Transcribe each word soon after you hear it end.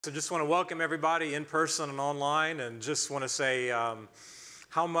So just want to welcome everybody in person and online, and just want to say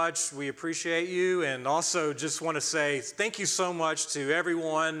how much we appreciate you, and also just want to say thank you so much to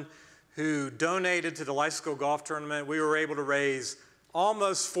everyone who donated to the LifeSchool Golf Tournament. We were able to raise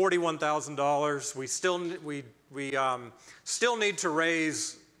almost $41,000. We still need to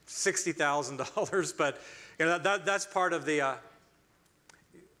raise $60,000, but you know that's part of the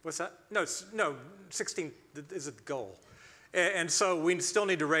what's that? No, 16 is a goal. And so we still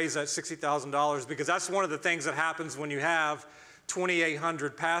need to raise that $60,000 because that's one of the things that happens when you have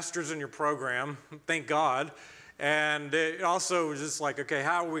 2,800 pastors in your program, thank God. And it also was just like, okay,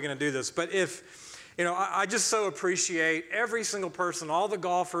 how are we going to do this? But I just so appreciate every single person, all the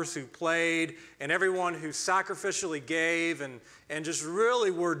golfers who played and everyone who sacrificially gave and just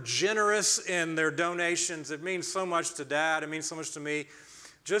really were generous in their donations. It means so much to Dad. It means so much to me.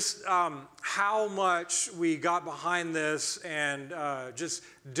 Just how much we got behind this and just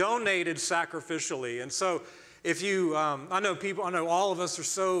donated sacrificially. And so if you, I know all of us are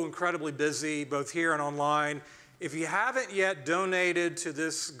so incredibly busy, both here and online. If you haven't yet donated to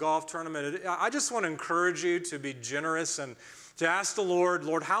this golf tournament, I just want to encourage you to be generous and to ask the Lord,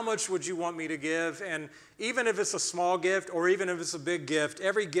 how much would you want me to give? And even if it's a small gift or even if it's a big gift,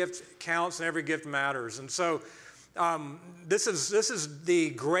 every gift counts and every gift matters. And so this is the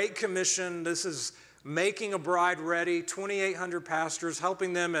Great Commission. This is making a bride ready, 2,800 pastors,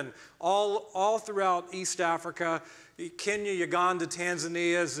 helping them in all throughout East Africa, Kenya, Uganda,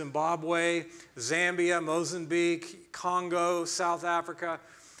 Tanzania, Zimbabwe, Zambia, Mozambique, Congo, South Africa.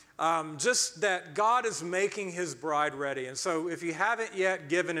 Just that God is making his bride ready. And so if you haven't yet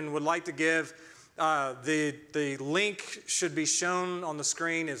given and would like to give, the link should be shown on the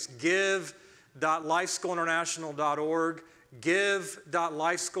screen. It's give.lifeschoolinternational.org,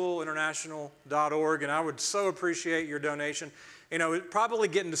 give.lifeschoolinternational.org, and I would so appreciate your donation. You know, probably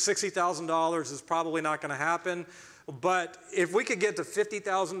getting to $60,000 is probably not going to happen, but if we could get to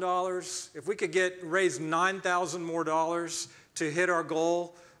 $50,000, if we could raise $9,000 more dollars to hit our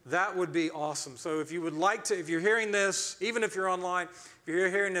goal, that would be awesome. So if you would like to, if you're hearing this, even if you're online, if you're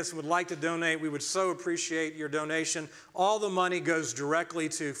hearing this and would like to donate, we would so appreciate your donation. All the money goes directly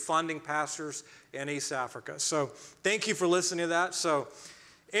to funding pastors in East Africa. So thank you for listening to that. So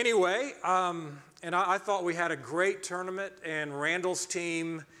anyway, and I thought we had a great tournament, and Randall's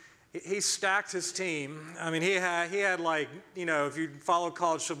team, he stacked his team. I mean, he had like, if you follow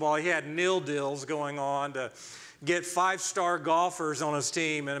college football, he had nil deals going on to get 5-star golfers on his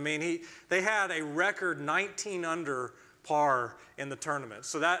team. And I mean, they had a record 19 under par in the tournament.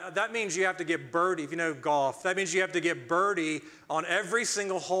 So that means you have to get birdie, if you know golf, that means you have to get birdie on every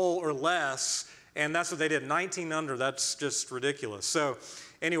single hole or less. And that's what they did, 19 under. That's just ridiculous. So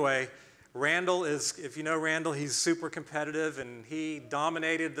anyway, Randall is, if you know Randall, he's super competitive and he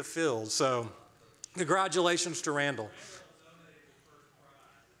dominated the field. So congratulations to Randall.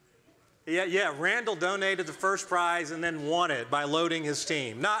 Yeah, Randall donated the first prize and then won it by loading his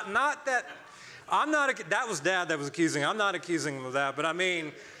team. Not that, that was Dad that was accusing. I'm not accusing him of that, but I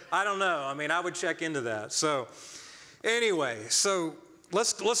mean, I don't know. I mean, I would check into that. So anyway, so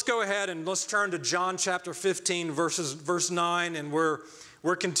let's go ahead and let's turn to John chapter 15, verse 9, and we're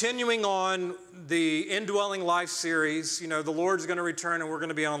continuing on the Indwelling Life series. You know, the Lord's going to return and we're going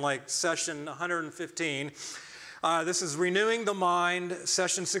to be on like session 115. This is Renewing the Mind,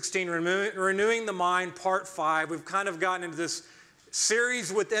 Session 16, Renewing the Mind, Part 5. We've kind of gotten into this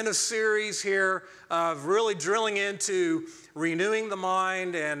series within a series here of really drilling into renewing the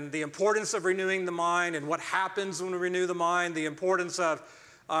mind and the importance of renewing the mind and what happens when we renew the mind, the importance of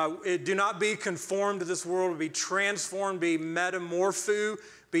do not be conformed to this world, be transformed, be metamorpho,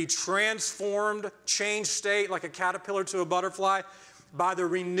 be transformed, change state like a caterpillar to a butterfly, by the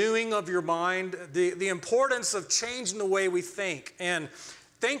renewing of your mind, the importance of changing the way we think. And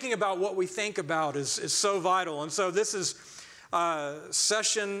thinking about what we think about is so vital. And so this is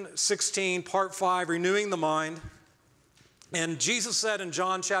session 16, part 5, renewing the mind. And Jesus said in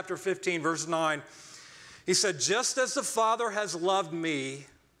John chapter 15, verse 9, he said, just as the Father has loved me,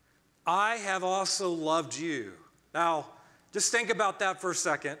 I have also loved you. Now, just think about that for a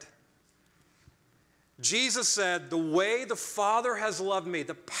second. Jesus said, the way the Father has loved me,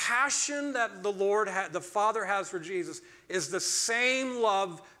 the passion that the Father has for Jesus is the same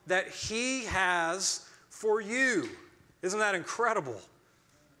love that he has for you. Isn't that incredible?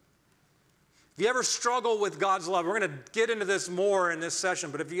 If you ever struggle with God's love, we're going to get into this more in this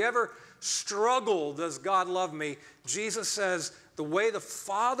session, but if you ever struggle, does God love me? Jesus says, the way the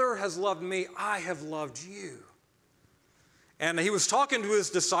Father has loved me, I have loved you. And he was talking to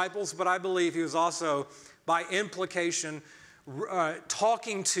his disciples, but I believe he was also, by implication,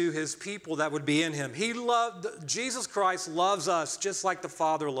 talking to his people that would be in him. Jesus Christ loves us just like the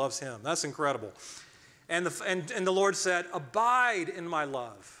Father loves him. That's incredible. And the Lord said, abide in my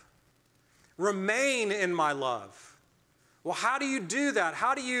love. Remain in my love. Well, how do you do that?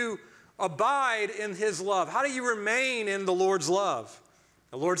 How do you abide in his love? How do you remain in the Lord's love?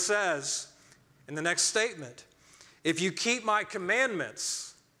 The Lord says in the next statement, if you keep my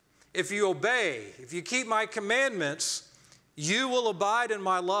commandments, if you obey, if you keep my commandments, you will abide in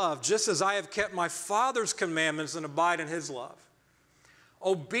my love, just as I have kept my Father's commandments and abide in his love.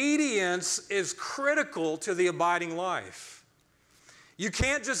 Obedience is critical to the abiding life. You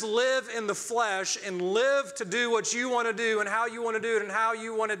can't just live in the flesh and live to do what you want to do and how you want to do it and how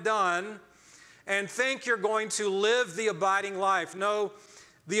you want it done and think you're going to live the abiding life. No,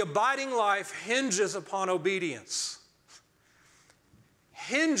 the abiding life hinges upon obedience.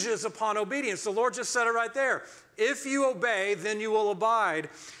 Hinges upon obedience. The Lord just said it right there. If you obey, then you will abide.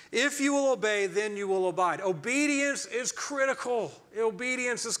 If you will obey, then you will abide. Obedience is critical.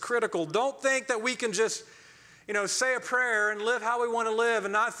 Obedience is critical. Don't think that we can just, say a prayer and live how we want to live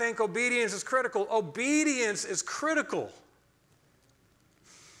and not think obedience is critical. Obedience is critical.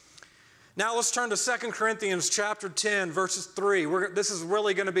 Now let's turn to 2 Corinthians chapter 10, verses 3. This is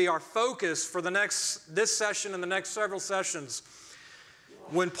really going to be our focus for this session and the next several sessions.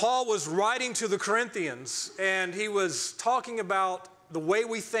 When Paul was writing to the Corinthians and he was talking about the way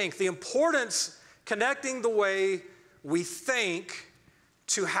we think, the importance connecting the way we think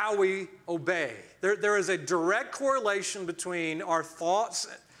to how we obey. There is a direct correlation between our thoughts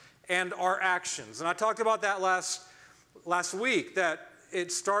and our actions. And I talked about that last week, that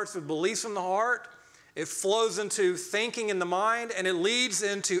it starts with beliefs in the heart, it flows into thinking in the mind, and it leads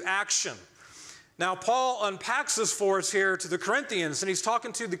into action. Now, Paul unpacks this for us here to the Corinthians, and he's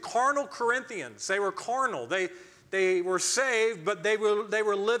talking to the carnal Corinthians. They were carnal. They were saved, but they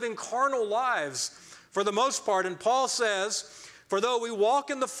were living carnal lives for the most part. And Paul says, for though we walk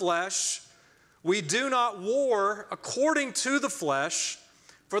in the flesh, we do not war according to the flesh,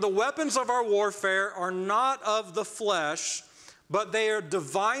 for the weapons of our warfare are not of the flesh, but they are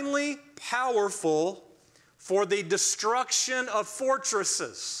divinely powerful for the destruction of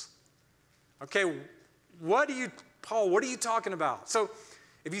fortresses. Okay, Paul, what are you talking about? So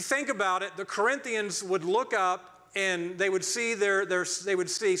if you think about it, the Corinthians would look up and they would see they would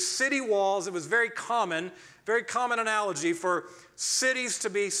see city walls. It was very common analogy for cities to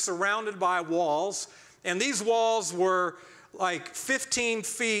be surrounded by walls. And these walls were like 15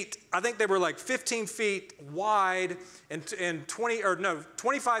 feet, I think they were like 15 feet wide and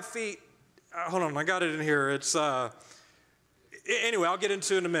 25 feet. Hold on, I got it in here. It's anyway, I'll get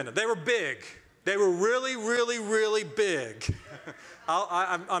into it in a minute. They were big. They were really, really, really big.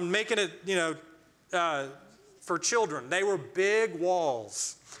 I'm making it, for children. They were big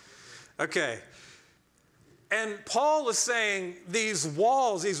walls. Okay. And Paul is saying these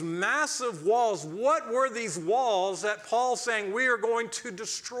walls, these massive walls, what were these walls that Paul's saying we are going to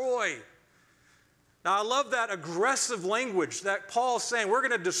destroy? Now, I love that aggressive language that Paul's saying we're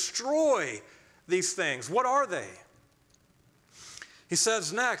going to destroy these things. What are they? He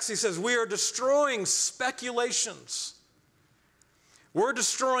says next, we are destroying speculations. We're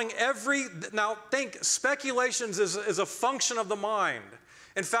destroying now think, speculations is a function of the mind.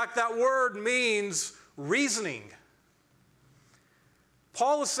 In fact, that word means reasoning.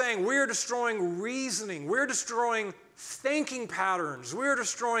 Paul is saying we're destroying reasoning. We're destroying thinking patterns. We're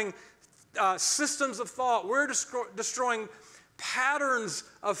destroying systems of thought. We're destroying patterns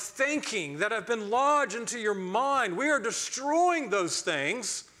of thinking that have been lodged into your mind. We are destroying those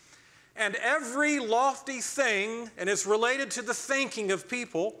things, and every lofty thing, and it's related to the thinking of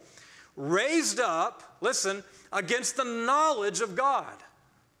people, raised up, listen, against the knowledge of God.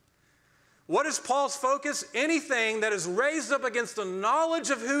 What is Paul's focus? Anything that is raised up against the knowledge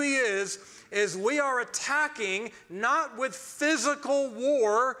of who he is we are attacking not with physical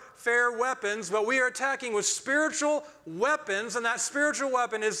warfare weapons, but we are attacking with spiritual weapons, and that spiritual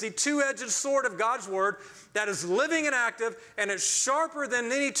weapon is the two-edged sword of God's word that is living and active, and it's sharper than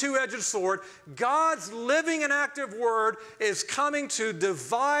any two-edged sword. God's living and active word is coming to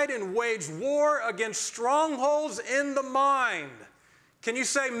divide and wage war against strongholds in the mind. Can you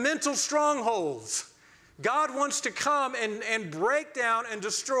say mental strongholds? God wants to come and break down and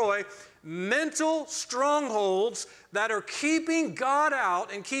destroy mental strongholds that are keeping God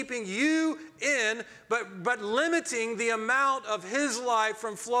out and keeping you in, but limiting the amount of his life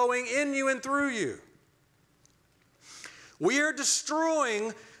from flowing in you and through you. We are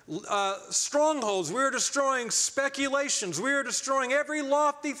destroying strongholds. We are destroying speculations. We are destroying every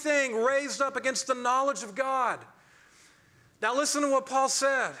lofty thing raised up against the knowledge of God. Now listen to what Paul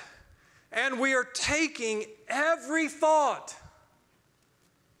said. And we are taking every thought,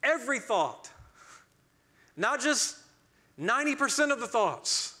 not just 90% of the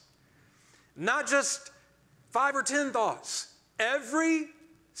thoughts, not just 5 or 10 thoughts, every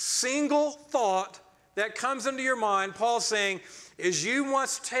single thought that comes into your mind, Paul's saying, is you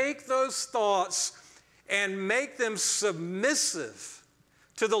must take those thoughts and make them submissive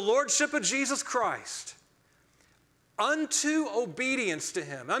to the lordship of Jesus Christ, unto obedience to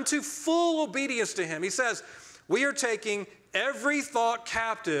him, unto full obedience to him. He says, we are taking every thought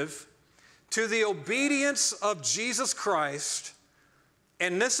captive to the obedience of Jesus Christ.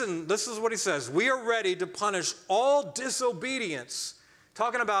 And listen, this is what he says. We are ready to punish all disobedience.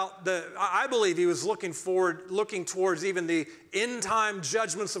 Talking about I believe he was looking towards even the end time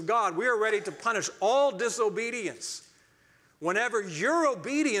judgments of God. We are ready to punish all disobedience whenever your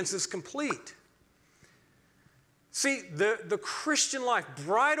obedience is complete. See, the Christian life,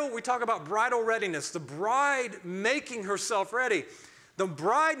 we talk about bridal readiness, the bride making herself ready. The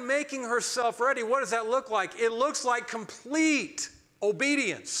bride making herself ready, what does that look like? It looks like complete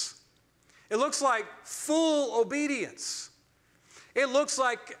obedience. It looks like full obedience. It looks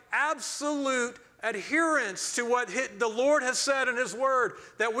like absolute adherence to what the Lord has said in his word,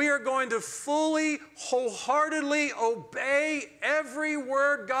 that we are going to fully, wholeheartedly obey every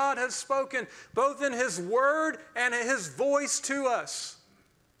word God has spoken, both in his word and in his voice to us.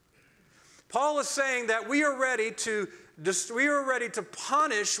 Paul is saying that we are ready to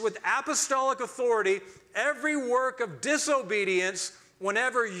punish with apostolic authority every work of disobedience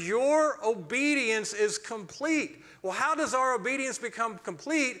whenever your obedience is complete. Well, how does our obedience become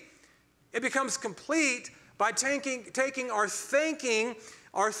complete? It becomes complete by taking our thinking,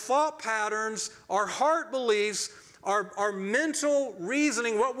 our thought patterns, our heart beliefs, our mental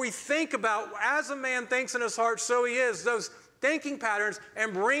reasoning, what we think about, as a man thinks in his heart, so he is, those thinking patterns,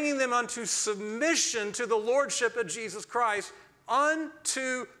 and bringing them unto submission to the lordship of Jesus Christ,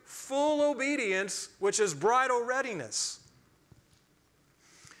 unto full obedience, which is bridal readiness.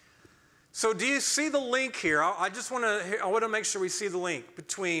 So do you see the link here? I want to make sure we see the link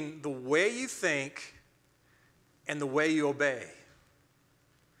between the way you think and the way you obey.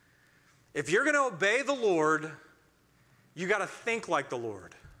 If you're going to obey the Lord, you got to think like the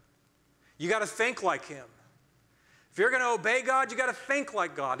Lord. You got to think like him. If you're going to obey God, you got to think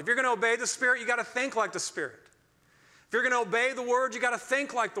like God. If you're going to obey the Spirit, you got to think like the Spirit. If you're going to obey the Word, you got to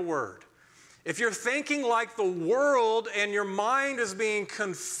think like the Word. If you're thinking like the world and your mind is being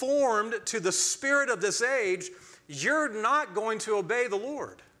conformed to the spirit of this age, you're not going to obey the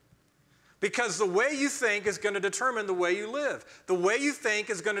Lord. Because the way you think is going to determine the way you live. The way you think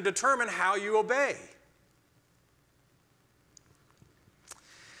is going to determine how you obey.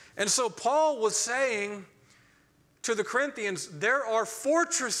 And so Paul was saying to the Corinthians, there are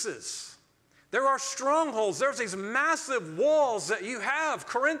fortresses. There are strongholds. There's these massive walls that you have,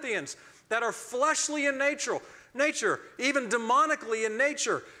 Corinthians, that are fleshly in nature, even demonically in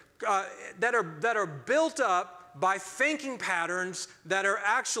nature, that are built up by thinking patterns that are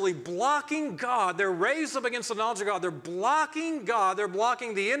actually blocking God. They're raised up against the knowledge of God. They're blocking God. They're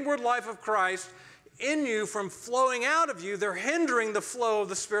blocking the inward life of Christ in you from flowing out of you. They're hindering the flow of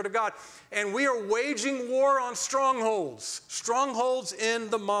the Spirit of God. And we are waging war on strongholds in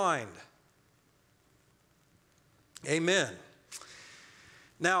the mind. Amen.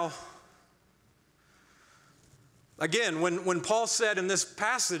 Now, again, when Paul said in this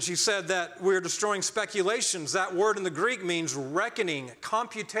passage, he said that we're destroying speculations. That word in the Greek means reckoning,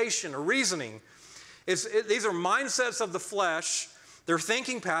 computation, or reasoning. These are mindsets of the flesh. They're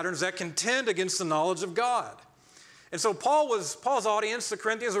thinking patterns that contend against the knowledge of God. And so Paul's audience, the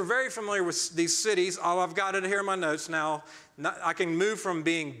Corinthians, were very familiar with these cities. Oh, I've got it here in my notes now. I can move from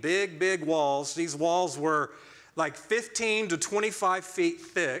being big walls. These walls were like 15 to 25 feet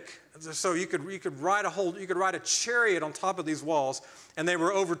thick. So you could ride a chariot on top of these walls, and they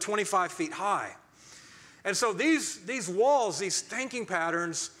were over 25 feet high. And so these walls, these thinking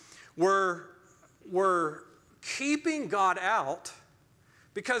patterns, were keeping God out,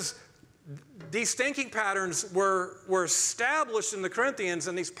 because these thinking patterns were established in the Corinthians,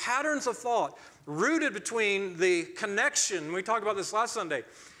 and these patterns of thought rooted between the connection. We talked about this last Sunday.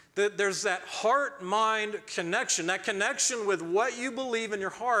 There's that heart-mind connection, that connection with what you believe in your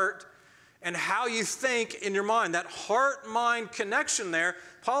heart and how you think in your mind. That heart-mind connection there,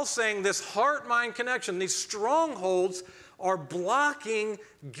 Paul's saying this heart-mind connection, these strongholds are blocking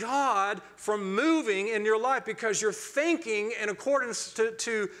God from moving in your life because you're thinking in accordance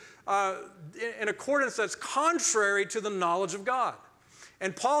in accordance that's contrary to the knowledge of God.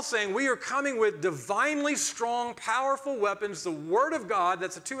 And Paul's saying we are coming with divinely strong, powerful weapons, the Word of God,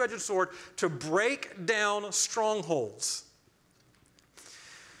 that's a two-edged sword, to break down strongholds.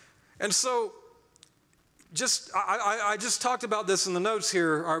 And so, I just talked about this in the notes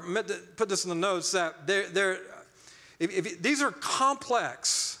here, or meant to put this in the notes, that these are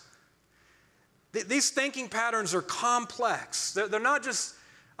complex. These thinking patterns are complex. They're not just,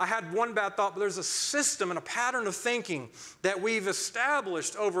 I had one bad thought, but there's a system and a pattern of thinking that we've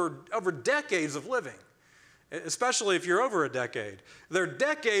established over decades of living, especially if you're over a decade. There are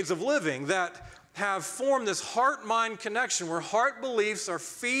decades of living that have formed this heart-mind connection where heart beliefs are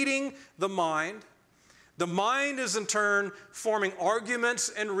feeding the mind. The mind is in turn forming arguments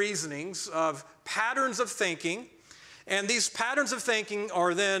and reasonings of patterns of thinking. And these patterns of thinking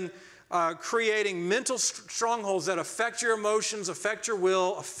are then creating mental strongholds that affect your emotions, affect your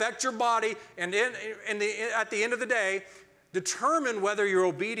will, affect your body, and at the end of the day, determine whether you're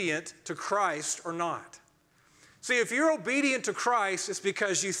obedient to Christ or not. See, if you're obedient to Christ, it's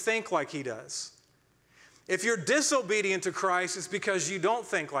because you think like He does. If you're disobedient to Christ, it's because you don't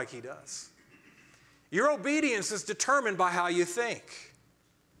think like He does. Your obedience is determined by how you think.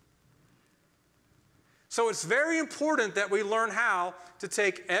 So it's very important that we learn how to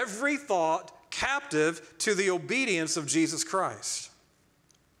take every thought captive to the obedience of Jesus Christ.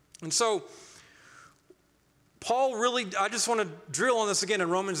 And so, Paul really, I just want to drill on this again in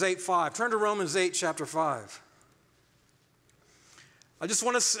Romans 8:5. Turn to Romans 8, chapter 5. I just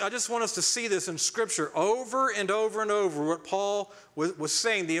want us to see this in Scripture over and over and over, what Paul was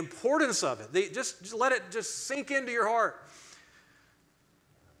saying, the importance of it. Just let it just sink into your heart.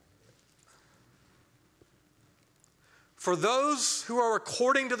 For those who are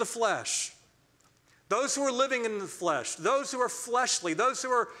according to the flesh, those who are living in the flesh, those who are fleshly, those who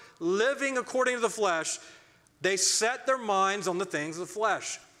are living according to the flesh, they set their minds on the things of the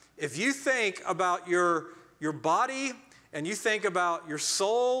flesh. If you think about your body, and you think about your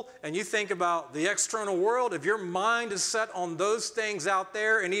soul, and you think about the external world, if your mind is set on those things out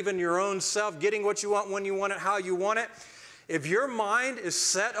there, and even your own self, getting what you want, when you want it, how you want it, if your mind is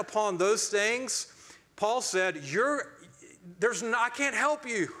set upon those things, Paul said, I can't help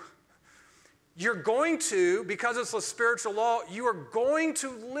you. You're going to, because it's a spiritual law, you are going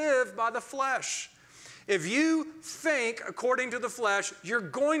to live by the flesh. If you think according to the flesh, you're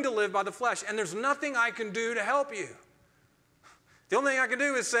going to live by the flesh, and there's nothing I can do to help you. The only thing I can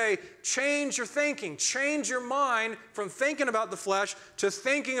do is say, change your thinking, change your mind from thinking about the flesh to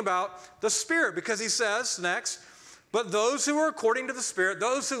thinking about the Spirit. Because he says next, but those who are according to the Spirit,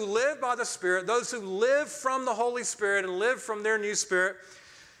 those who live by the Spirit, those who live from the Holy Spirit and live from their new spirit,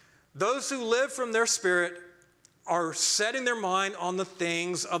 those who live from their spirit are setting their mind on the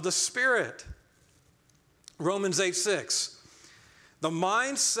things of the Spirit. Romans 8:6. The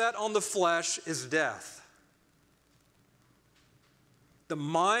mind set on the flesh is death. The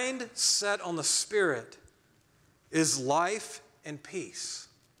mind set on the Spirit is life and peace.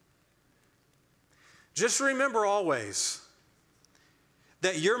 Just remember always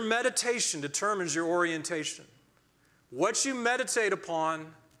that your meditation determines your orientation. What you meditate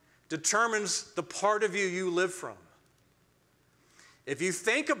upon determines the part of you live from. If you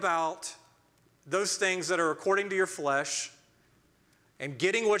think about those things that are according to your flesh and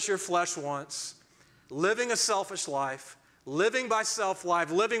getting what your flesh wants, living a selfish life, living by self-life,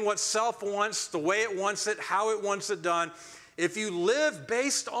 living what self wants, the way it wants it, how it wants it done. If you live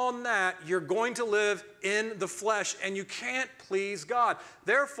based on that, you're going to live in the flesh, and you can't please God.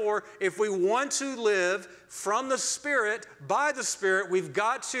 Therefore, if we want to live from the Spirit, by the Spirit, we've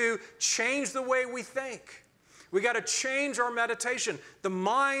got to change the way we think. We've got to change our meditation. The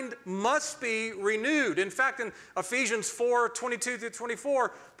mind must be renewed. In fact, in Ephesians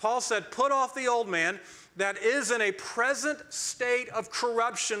 4:22-24, Paul said, put off the old man that is in a present state of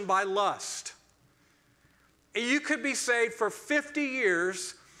corruption by lust. You could be saved for 50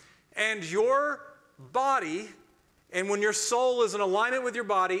 years, and your body, and when your soul is in alignment with your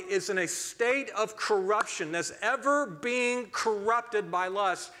body, is in a state of corruption that's ever being corrupted by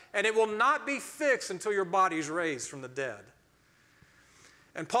lust, and it will not be fixed until your body is raised from the dead.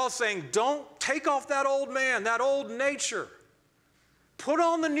 And Paul's saying, don't take off that old man, that old nature. Put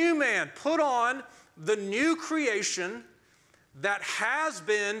on the new man. Put on the new creation that has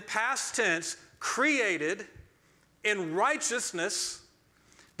been, past tense, created in righteousness,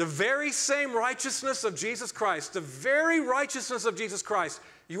 the very same righteousness of Jesus Christ, the very righteousness of Jesus Christ.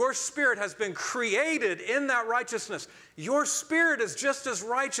 Your spirit has been created in that righteousness. Your spirit is just as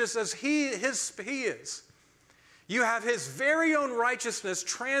righteous as he is. You have his very own righteousness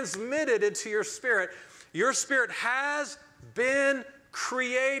transmitted into your spirit. Your spirit has been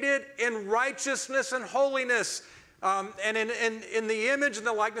created in righteousness and holiness, and in the image and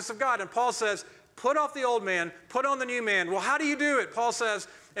the likeness of God. And Paul says, put off the old man, put on the new man. Well, how do you do it? Paul says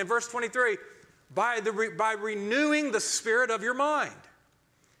in verse 23, by renewing the spirit of your mind.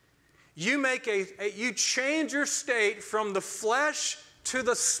 You change your state from the flesh to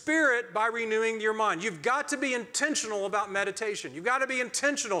the spirit by renewing your mind. You've got to be intentional about meditation. You've got to be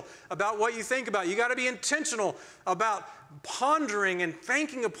intentional about what you think about. You've got to be intentional about pondering and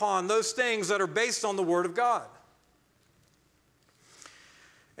thinking upon those things that are based on the Word of God.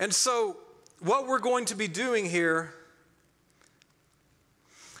 And so what we're going to be doing here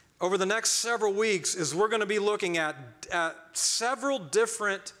over the next several weeks is we're going to be looking at several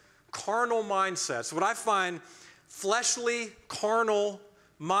different carnal mindsets. What I find fleshly, carnal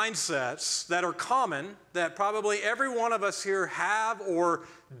mindsets that are common, that probably every one of us here have or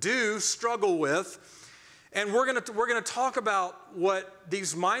do struggle with. And we're going to talk about what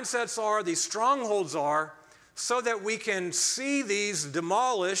these mindsets are, these strongholds are, so that we can see these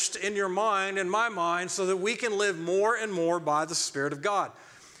demolished in your mind and my mind, so that we can live more and more by the Spirit of God.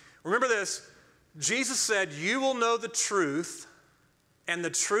 Remember this, Jesus said, you will know the truth, and the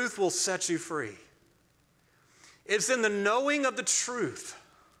truth will set you free. It's in the knowing of the truth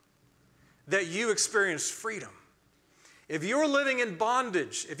that you experience freedom. If you're living in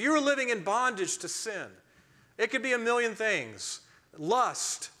bondage, to sin, it could be a million things.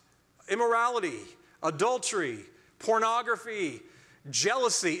 Lust, immorality, adultery, pornography,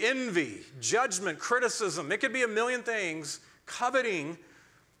 jealousy, envy, judgment, criticism. It could be a million things. Coveting,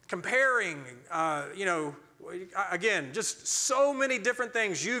 comparing, again, just so many different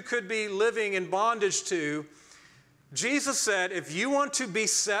things you could be living in bondage to. Jesus said, if you want to be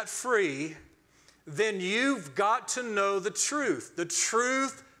set free, then you've got to know the truth. The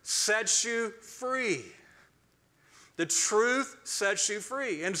truth sets you free. The truth sets you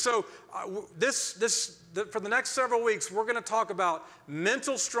free. And so for the next several weeks, we're going to talk about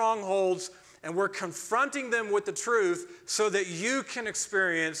mental strongholds, and we're confronting them with the truth so that you can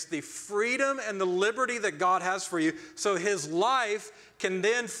experience the freedom and the liberty that God has for you, so His life can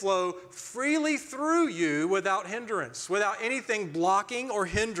then flow freely through you without hindrance, without anything blocking or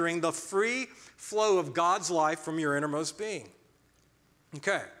hindering the free flow of God's life from your innermost being.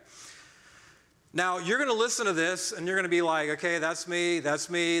 Okay. Now, you're going to listen to this, and you're going to be like, okay, that's me, that's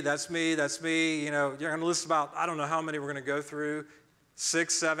me, that's me, that's me. You're going to list about, I don't know how many we're going to go through,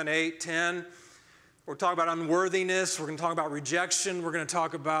 6, 7, 8, 10. We're talking about unworthiness. We're going to talk about rejection. We're going to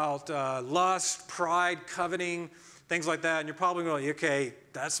talk about lust, pride, coveting, things like that. And you're probably going, okay,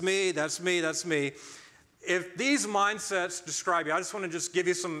 that's me, that's me, that's me. If these mindsets describe you, I just want to just give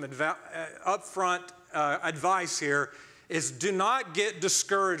you some upfront advice here, is do not get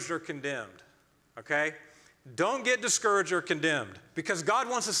discouraged or condemned, okay? Don't get discouraged or condemned, because God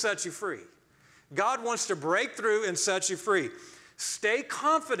wants to set you free. God wants to break through and set you free. Stay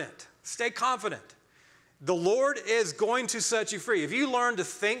confident. Stay confident. The Lord is going to set you free. If you learn to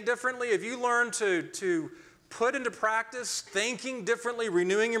think differently, if you learn to put into practice thinking differently,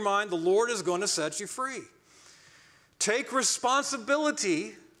 renewing your mind, the Lord is going to set you free. Take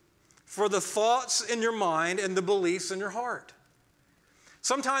responsibility for the thoughts in your mind and the beliefs in your heart.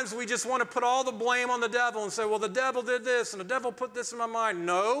 Sometimes we just want to put all the blame on the devil and say, well, the devil did this and the devil put this in my mind.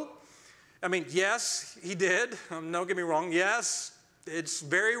 No. I mean, yes, he did. Don't get me wrong. Yes, it's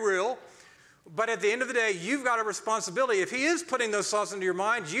very real. But at the end of the day, you've got a responsibility. If he is putting those thoughts into your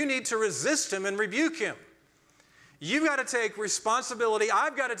mind, you need to resist him and rebuke him. You've got to take responsibility.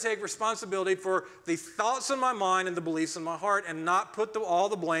 I've got to take responsibility for the thoughts in my mind and the beliefs in my heart, and not put all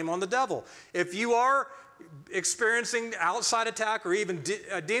the blame on the devil. If you are experiencing outside attack or even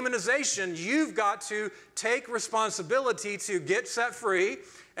demonization, you've got to take responsibility to get set free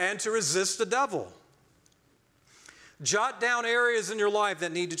and to resist the devil. Jot down areas in your life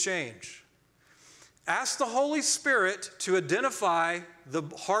that need to change. Ask the Holy Spirit to identify the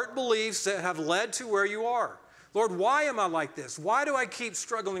heart beliefs that have led to where you are. Lord, why am I like this? Why do I keep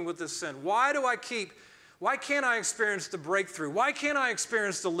struggling with this sin? Why can't I experience the breakthrough? Why can't I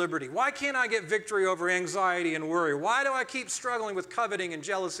experience the liberty? Why can't I get victory over anxiety and worry? Why do I keep struggling with coveting and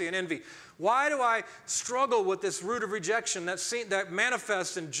jealousy and envy? Why do I struggle with this root of rejection that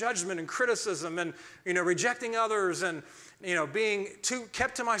manifests in judgment and criticism and, rejecting others and, being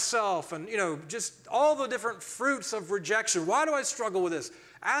kept to myself and, just all the different fruits of rejection? Why do I struggle with this?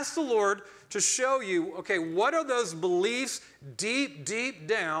 Ask the Lord to show you, okay, what are those beliefs deep, deep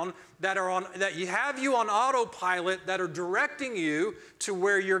down that you have you on autopilot that are directing you to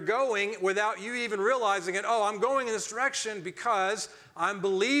where you're going without you even realizing it. Oh, I'm going in this direction because I'm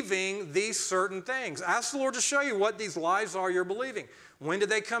believing these certain things. Ask the Lord to show you what these lies are you're believing. When did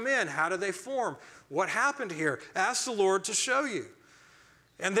they come in? How did they form? What happened here? Ask the Lord to show you.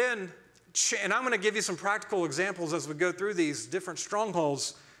 And then, and I'm going to give you some practical examples as we go through these different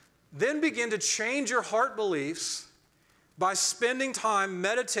strongholds. Then begin to change your heart beliefs by spending time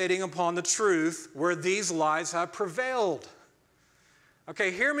meditating upon the truth where these lies have prevailed.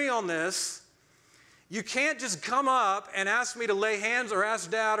 Okay, hear me on this. You can't just come up and ask me to lay hands, or ask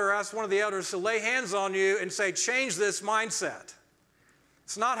Dad or ask one of the elders to lay hands on you and say, change this mindset.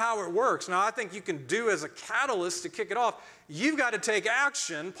 It's not how it works. Now, I think you can do as a catalyst to kick it off. You've got to take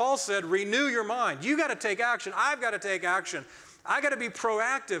action. Paul said, renew your mind. You've got to take action. I've got to take action. I've got to be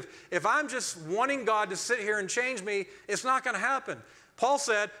proactive. If I'm just wanting God to sit here and change me, it's not going to happen. Paul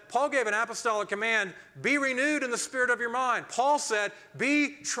gave an apostolic command, be renewed in the spirit of your mind. Paul said,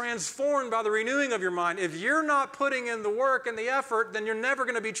 be transformed by the renewing of your mind. If you're not putting in the work and the effort, then you're never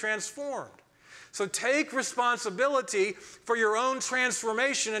going to be transformed. So take responsibility for your own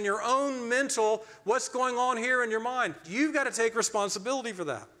transformation and your own mental, what's going on here in your mind. You've got to take responsibility for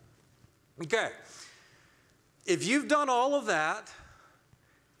that. Okay. If you've done all of that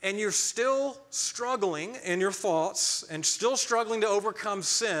and you're still struggling in your thoughts and still struggling to overcome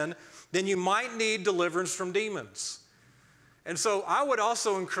sin, then you might need deliverance from demons. And so I would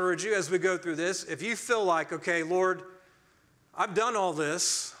also encourage you as we go through this, if you feel like, okay, Lord, I've done all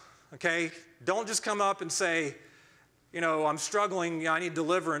this, okay, don't just come up and say, I'm struggling, I need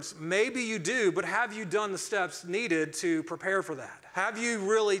deliverance. Maybe you do, but have you done the steps needed to prepare for that? Have you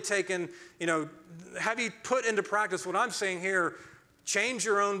really taken, have you put into practice what I'm saying here? Change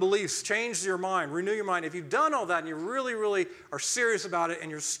your own beliefs, change your mind, renew your mind. If you've done all that and you really, really are serious about it and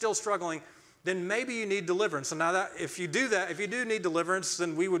you're still struggling, then maybe you need deliverance. And now if you do need deliverance,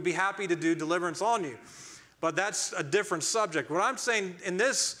 then we would be happy to do deliverance on you. But that's a different subject. What I'm saying in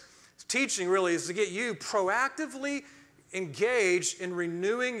this teaching really is to get you proactively engaged in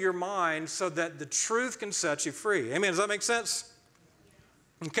renewing your mind so that the truth can set you free. Amen. Does that make sense?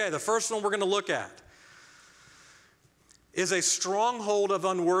 Okay, the first one we're going to look at is a stronghold of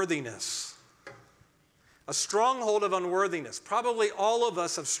unworthiness. A stronghold of unworthiness. Probably all of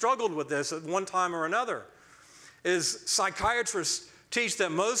us have struggled with this at one time or another. Psychiatrists teach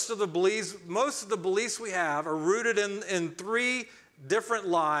that most of the beliefs we have are rooted in three different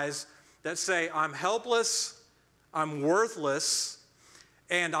lies that say, I'm helpless, I'm worthless,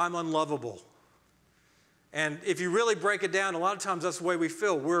 and I'm unlovable. And if you really break it down, a lot of times that's the way we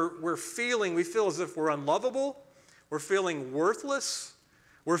feel. We feel as if we're unlovable, we're feeling worthless,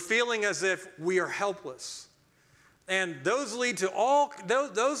 we're feeling as if we are helpless. And those lead to all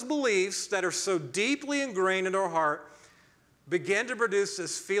those beliefs that are so deeply ingrained in our heart begin to produce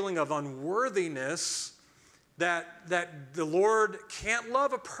this feeling of unworthiness that the Lord can't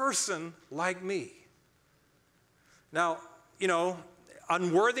love a person like me. Now,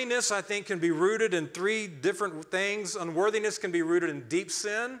 unworthiness, I think, can be rooted in three different things. Unworthiness can be rooted in deep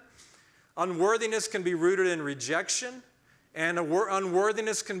sin. Unworthiness can be rooted in rejection. And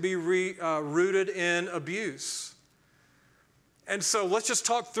unworthiness can be rooted in abuse. And so let's just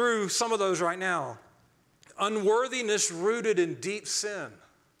talk through some of those right now. Unworthiness rooted in deep sin.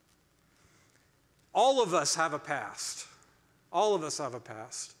 All of us have a past. All of us have a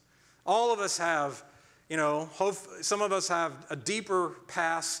past. All of us have, some of us have a deeper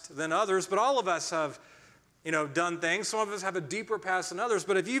past than others, but all of us have, done things. Some of us have a deeper past than others,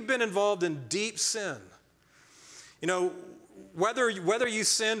 but if you've been involved in deep sin, whether you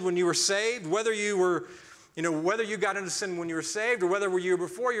sinned when you were saved, whether you got into sin when you were saved, or whether you were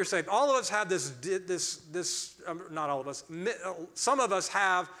before you were saved, all of us have not all of us, some of us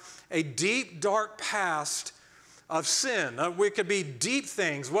have a deep, dark past of sin. It could be deep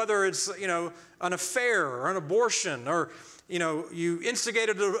things, whether it's, an affair or an abortion, or, you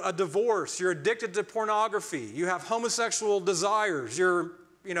instigated a divorce, you're addicted to pornography, you have homosexual desires,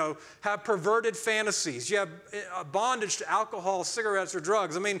 have perverted fantasies, you have bondage to alcohol, cigarettes, or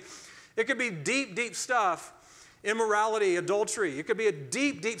drugs. It could be deep, deep stuff, immorality, adultery. It could be a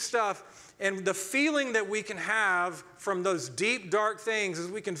deep, deep stuff. And the feeling that we can have from those deep, dark things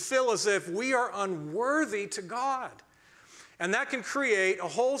is we can feel as if we are unworthy to God. And that can create a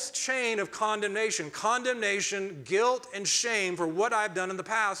whole chain of condemnation, guilt, and shame for what I've done in the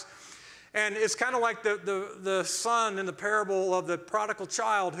past. And it's kind of like the son in the parable of the prodigal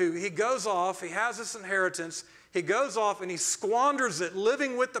child who he goes off, he has this inheritance, he goes off and he squanders it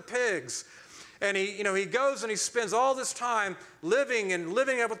living with the pigs. And he goes and he spends all this time living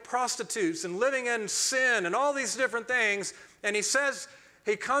with prostitutes and living in sin and all these different things. And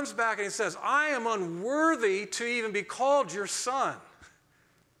he comes back and he says, I am unworthy to even be called your son.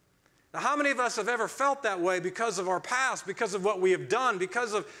 Now, how many of us have ever felt that way because of our past, because of what we have done,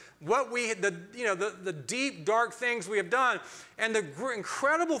 because of the deep, dark things we have done? And the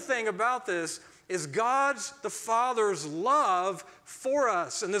incredible thing about this is God's, the Father's love for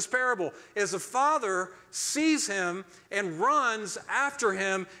us in this parable is the Father sees him and runs after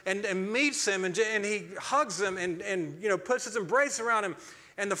him and meets him and he hugs him and puts his embrace around him.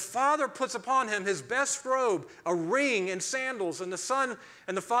 And the Father puts upon him his best robe, a ring and sandals. And the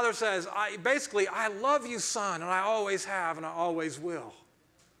Father says, I love you, son, and I always have and I always will.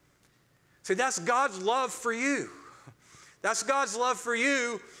 See, that's God's love for you. That's God's love for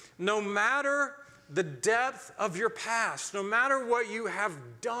you no matter the depth of your past, no matter what you have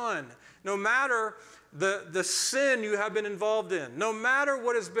done, no matter the sin you have been involved in, no matter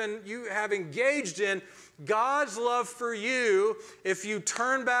what you have engaged in, God's love for you, if you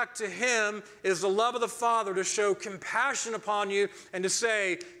turn back to him, is the love of the Father to show compassion upon you and to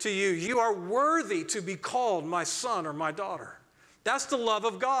say to you, you are worthy to be called my son or my daughter. That's the love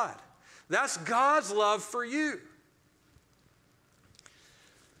of God. That's God's love for you.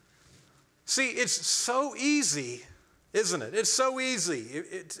 See, it's so easy, isn't it? It's so easy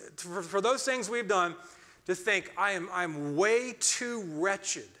for those things we've done to think, I'm way too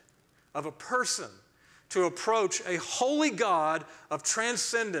wretched of a person to approach a holy God of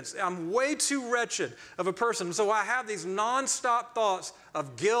transcendence. I'm way too wretched of a person. So I have these nonstop thoughts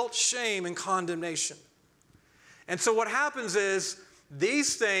of guilt, shame, and condemnation. And so what happens is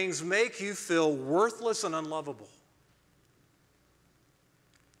these things make you feel worthless and unlovable.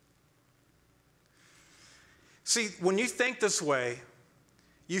 See, when you think this way,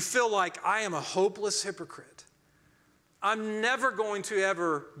 you feel like I am a hopeless hypocrite. I'm never going to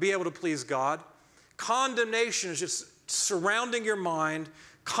ever be able to please God. Condemnation is just surrounding your mind,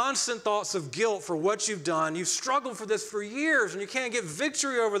 constant thoughts of guilt for what you've done. You've struggled for this for years and you can't get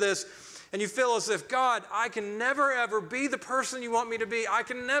victory over this. And you feel as if, God, I can never ever be the person you want me to be. I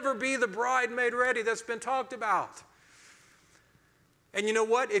can never be the bride made ready that's been talked about. And you know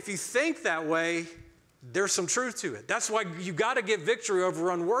what? If you think that way, there's some truth to it. That's why you got to get victory over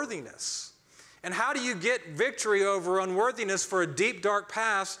unworthiness. And how do you get victory over unworthiness for a deep, dark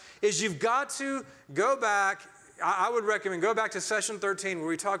past is you've got to go back. I would recommend go back to session 13 where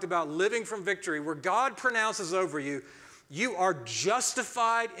we talked about living from victory, where God pronounces over you, you are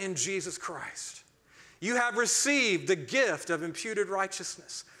justified in Jesus Christ. You have received the gift of imputed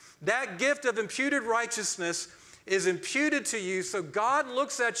righteousness. That gift of imputed righteousness is imputed to you, so God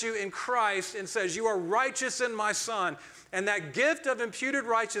looks at you in Christ and says, you are righteous in my Son. And that gift of imputed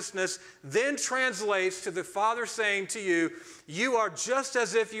righteousness then translates to the Father saying to you, you are just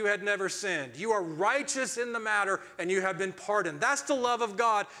as if you had never sinned. You are righteous in the matter and you have been pardoned. That's the love of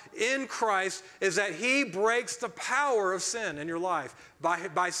God in Christ, is that he breaks the power of sin in your life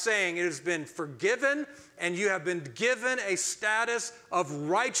by saying it has been forgiven and you have been given a status of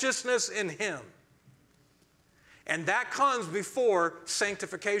righteousness in him. And that comes before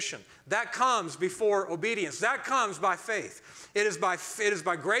sanctification. That comes before obedience. That comes by faith. It is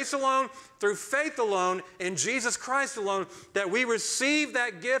by grace alone, through faith alone, in Jesus Christ alone, that we receive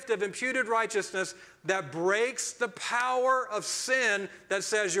that gift of imputed righteousness that breaks the power of sin that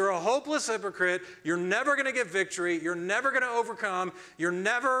says you're a hopeless hypocrite, you're never going to get victory, you're never going to overcome, you're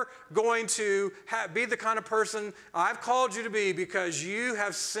never going to be the kind of person I've called you to be because you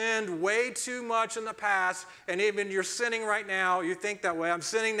have sinned way too much in the past, and even you're sinning right now. You think that way, I'm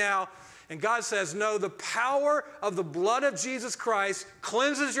sinning now. And God says, no, the power of the blood of Jesus Christ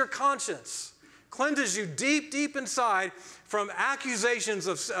cleanses your conscience, cleanses you deep, deep inside from accusations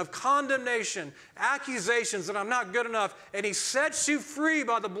of condemnation, accusations that I'm not good enough, and he sets you free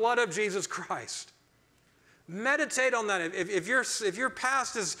by the blood of Jesus Christ. Meditate on that. If your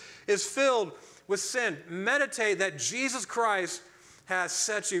past is filled with sin, meditate that Jesus Christ has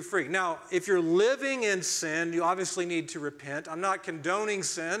set you free. Now, if you're living in sin, you obviously need to repent. I'm not condoning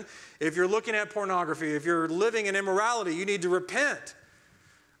sin. If you're looking at pornography, if you're living in immorality, you need to repent.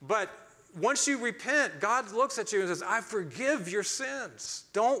 But once you repent, God looks at you and says, I forgive your sins.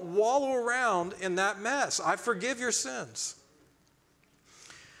 Don't wallow around in that mess. I forgive your sins.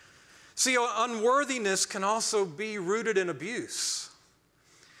 See, unworthiness can also be rooted in abuse.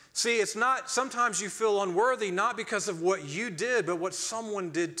 See, it's not, sometimes you feel unworthy not because of what you did, but what someone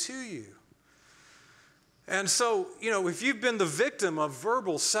did to you. And so, if you've been the victim of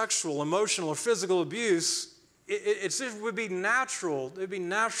verbal, sexual, emotional, or physical abuse, it would be natural. It'd be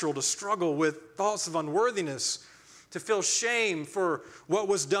natural to struggle with thoughts of unworthiness, to feel shame for what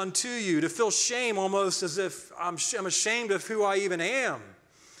was done to you, to feel shame almost as if I'm ashamed of who I even am.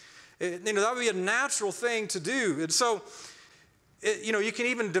 That would be a natural thing to do. And so, you can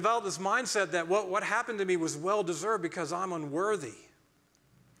even develop this mindset that what happened to me was well-deserved because I'm unworthy.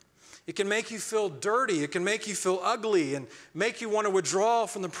 It can make you feel dirty. It can make you feel ugly and make you want to withdraw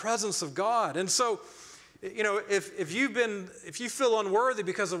from the presence of God. And so, if you feel unworthy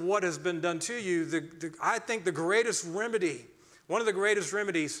because of what has been done to you, I think the greatest remedy, one of the greatest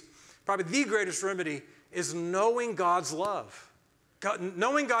remedies, probably the greatest remedy, is knowing God's love.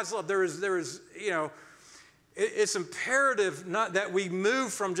 Knowing God's love. There is, it's imperative not that we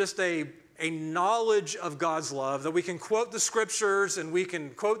move from just a knowledge of God's love, that we can quote the scriptures and we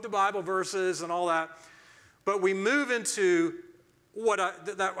can quote the Bible verses and all that, but we move into what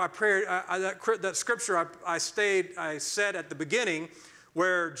that scripture I said at the beginning,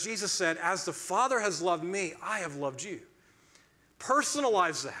 where Jesus said, "As the Father has loved me, I have loved you."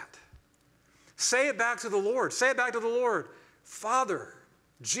 Personalize that. Say it back to the Lord. Say it back to the Lord. Father,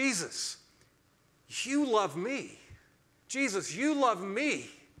 Jesus, you love me. Jesus, you love me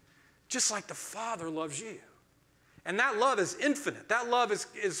just like the Father loves you. And that love is infinite. That love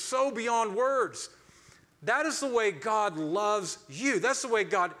is so beyond words. That is the way God loves you. That's the way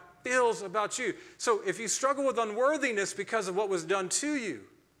God feels about you. So if you struggle with unworthiness because of what was done to you,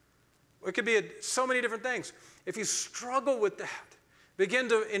 it could be so many different things. If you struggle with that, begin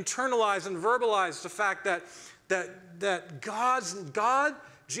to internalize and verbalize the fact that God,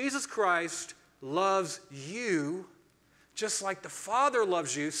 Jesus Christ, loves you just like the Father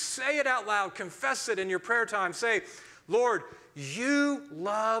loves you. Say it out loud. Confess it in your prayer time. Say, "Lord, you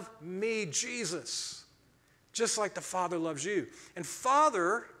love me, Jesus, just like the Father loves you." And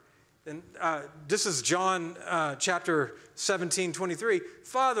Father, and this is John chapter 17, 23.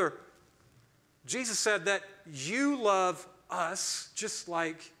 Father, Jesus said that you love us just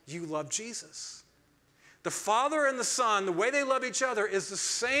like you love Jesus. The Father and the Son, the way they love each other is the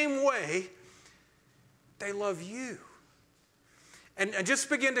same way they love you. And just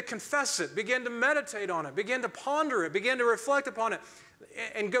begin to confess it. Begin to meditate on it. Begin to ponder it. Begin to reflect upon it.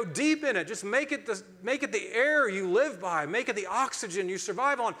 And go deep in it. Just make it the air you live by. Make it the oxygen you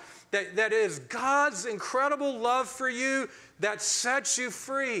survive on. That is God's incredible love for you that sets you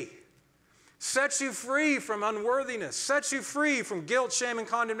free. Sets you free from unworthiness. Sets you free from guilt, shame, and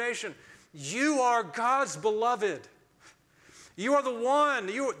condemnation. You are God's beloved. You are the one.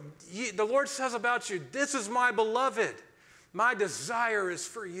 The Lord says about you, "This is my beloved. My desire is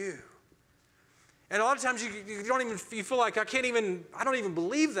for you." And a lot of times you feel like I don't even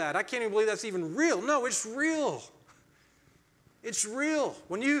believe that. I can't even believe that's even real. No, it's real. It's real.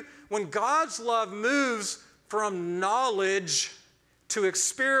 When God's love moves from knowledge to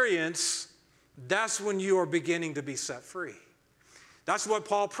experience, that's when you are beginning to be set free. That's what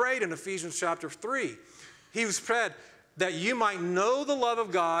Paul prayed in Ephesians chapter 3. He was prayed that you might know the love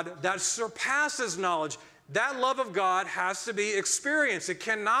of God that surpasses knowledge. That love of God has to be experienced. It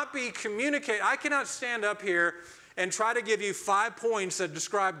cannot be communicated. I cannot stand up here and try to give you 5 points that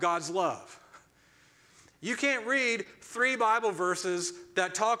describe God's love. You can't read 3 Bible verses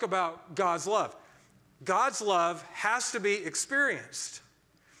that talk about God's love. God's love has to be experienced.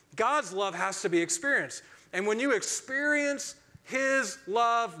 God's love has to be experienced. And when you experience His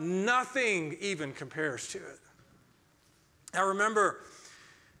love, nothing even compares to it. I remember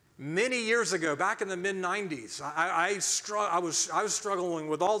many years ago, back in the mid-90s, I was struggling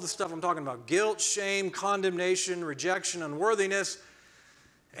with all the stuff I'm talking about: guilt, shame, condemnation, rejection, unworthiness.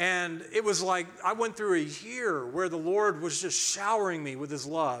 And it was like I went through a year where the Lord was just showering me with His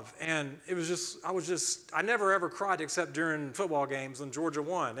love. And it was I never ever cried except during football games when Georgia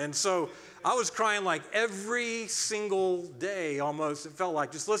won. And so I was crying like every single day almost. It felt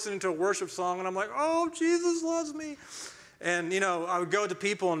like just listening to a worship song, and I'm like, "Oh, Jesus loves me." And, I would go to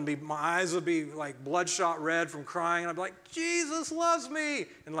people and my eyes would be like bloodshot red from crying. And I'd be like, "Jesus loves me."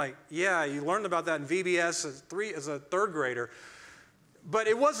 And like, yeah, you learned about that in VBS as a third grader. But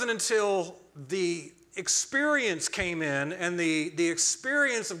it wasn't until the experience came in and the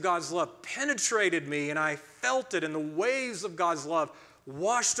experience of God's love penetrated me and I felt it, and the waves of God's love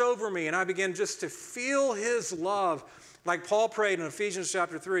washed over me, and I began just to feel His love like Paul prayed in Ephesians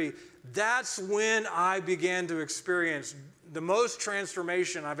chapter 3. That's when I began to experience the most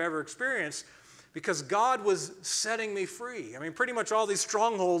transformation I've ever experienced, because God was setting me free. I mean, pretty much all these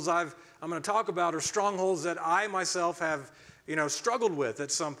strongholds I'm going to talk about are strongholds that I myself have, struggled with at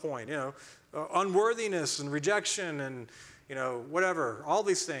some point. unworthiness and rejection and, whatever, all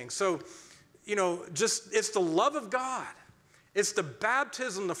these things. So, it's the love of God. It's the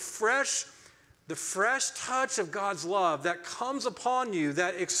baptism, the fresh touch of God's love that comes upon you,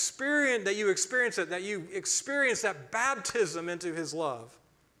 that you experience that baptism into his love.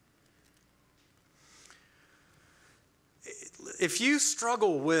 If you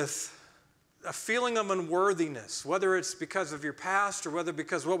struggle with a feeling of unworthiness, whether it's because of your past or whether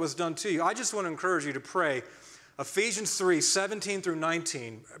because of what was done to you, I just want to encourage you to pray Ephesians 3, 17 through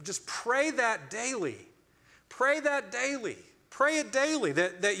 19. Just pray that daily. Pray that daily. Pray it daily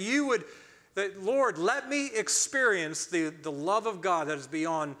that Lord, let me experience the love of God that is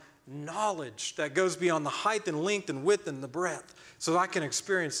beyond knowledge, that goes beyond the height and length and width and the breadth, so I can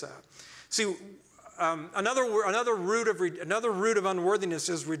experience that. See, another root of unworthiness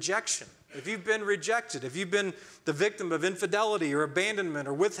is rejection. If you've been rejected, if you've been the victim of infidelity or abandonment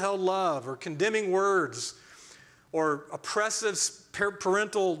or withheld love or condemning words or oppressive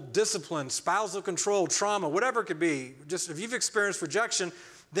parental discipline, spousal control, trauma, whatever it could be, just if you've experienced rejection,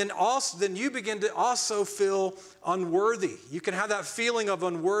 then you begin to also feel unworthy. You can have that feeling of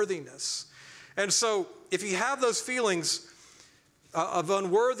unworthiness. And so if you have those feelings of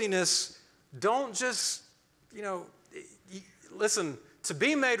unworthiness, don't just, listen, to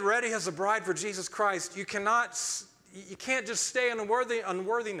be made ready as a bride for Jesus Christ, you can't just stay in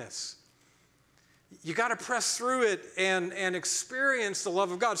unworthiness. You got to press through it and experience the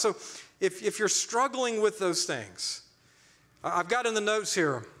love of God. So if you're struggling with those things, I've got in the notes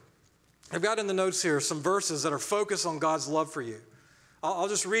here some verses that are focused on God's love for you. I'll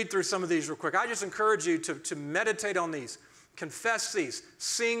just read through some of these real quick. I just encourage you to meditate on these, confess these,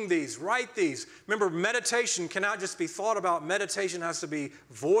 sing these, write these. Remember, meditation cannot just be thought about. Meditation has to be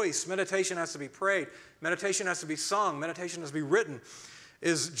voiced. Meditation has to be prayed. Meditation has to be sung. Meditation has to be written.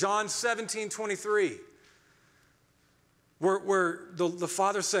 Is John 17:23, where the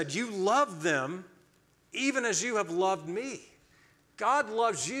Father said, you love them even as you have loved me. God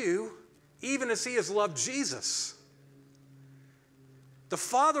loves you even as he has loved Jesus. The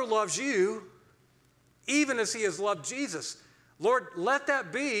Father loves you even as he has loved Jesus. Lord, let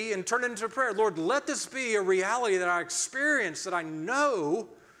that be, and turn it into a prayer. Lord, let this be a reality that I experience, that I know,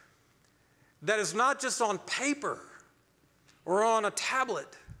 that is not just on paper or on a tablet,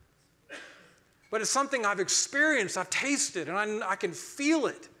 but it's something I've experienced, I've tasted, and I can feel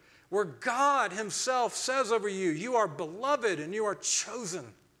it, where God himself says over you, you are beloved and you are chosen.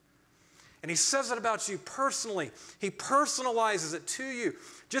 And he says it about you personally. He personalizes it to you.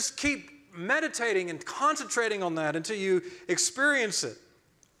 Just keep meditating and concentrating on that until you experience it.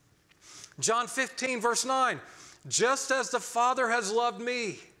 John 15, verse 9, just as the Father has loved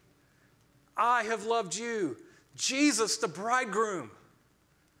me, I have loved you. Jesus, the bridegroom,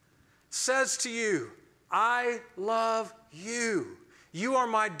 says to you, I love you. You are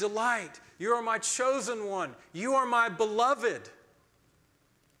my delight. You are my chosen one. You are my beloved.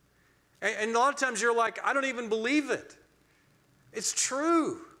 And a lot of times you're like, I don't even believe it. It's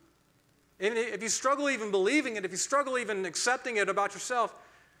true. And if you struggle even believing it, if you struggle even accepting it about yourself,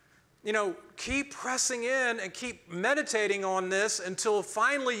 keep pressing in and keep meditating on this until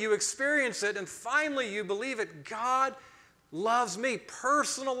finally you experience it and finally you believe it. God loves me.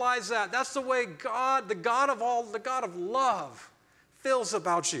 Personalize that. That's the way God, the God of love, feels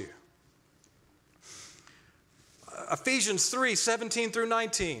about you. Ephesians 3, 17 through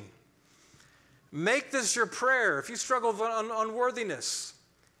 19. Make this your prayer. If you struggle with unworthiness,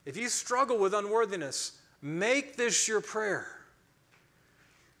 make this your prayer.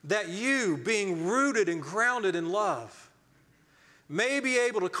 That you, being rooted and grounded in love, may be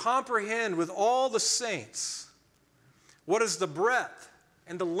able to comprehend with all the saints what is the breadth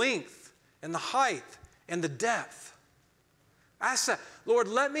and the length and the height and the depth. Ask that, Lord,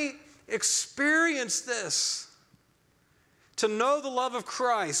 let me experience this, to know the love of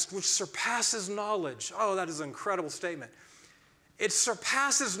Christ, which surpasses knowledge. Oh, that is an incredible statement. It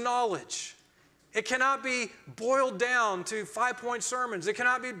surpasses knowledge. It cannot be boiled down to 5-point sermons. It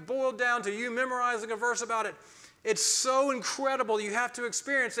cannot be boiled down to you memorizing a verse about it. It's so incredible. You have to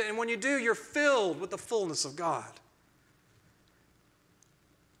experience it. And when you do, you're filled with the fullness of God.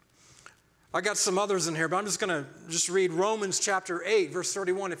 I got some others in here, but I'm just going to read Romans chapter 8, verse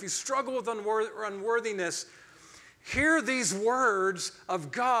 31. If you struggle with unworthiness, hear these words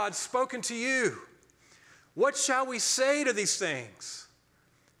of God spoken to you. What shall we say to these things?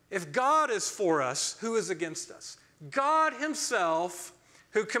 If God is for us, who is against us? God himself,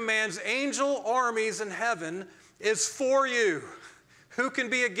 who commands angel armies in heaven, is for you. Who can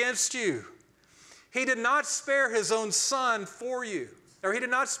be against you? He did not spare his own son for you, or he did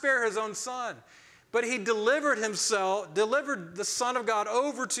not spare his own son, but he delivered the Son of God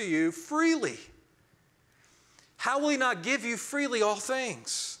over to you freely. How will he not give you freely all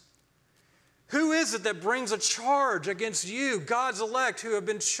things? Who is it that brings a charge against you, God's elect who have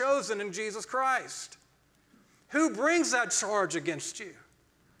been chosen in Jesus Christ? Who brings that charge against you?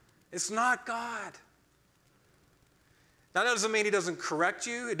 It's not God. That doesn't mean he doesn't correct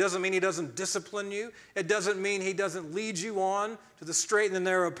you. It doesn't mean he doesn't discipline you. It doesn't mean he doesn't lead you on to the straight and the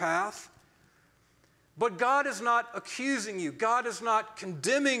narrow path. But God is not accusing you. God is not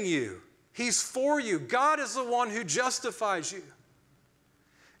condemning you. He's for you. God is the one who justifies you.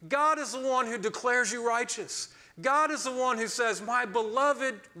 God is the one who declares you righteous. God is the one who says, my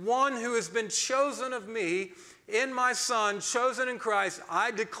beloved one who has been chosen of me in my Son, chosen in Christ,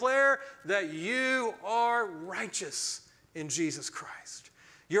 I declare that you are righteous in Jesus Christ.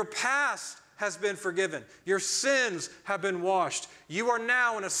 Your past has been forgiven. Your sins have been washed. You are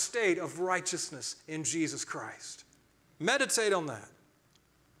now in a state of righteousness in Jesus Christ. Meditate on that.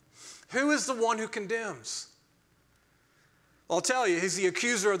 Who is the one who condemns? I'll tell you, he's the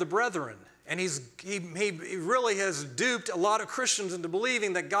accuser of the brethren. And he really has duped a lot of Christians into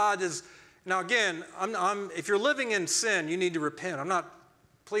believing that God is... Now again, if you're living in sin, you need to repent.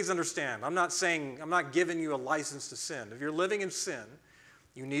 Please understand, I'm not giving you a license to sin. If you're living in sin,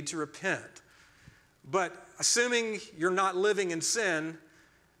 you need to repent. But assuming you're not living in sin,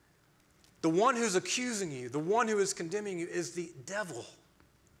 the one who's accusing you, the one who is condemning you is the devil.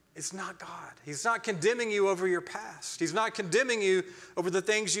 It's not God. He's not condemning you over your past. He's not condemning you over the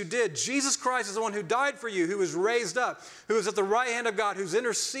things you did. Jesus Christ is the one who died for you, who was raised up, who is at the right hand of God, who's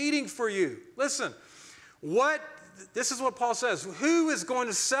interceding for you. Listen, this is what Paul says. Who is going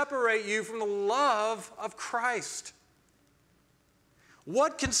to separate you from the love of Christ?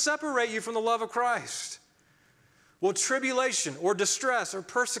 What can separate you from the love of Christ? Well, tribulation or distress or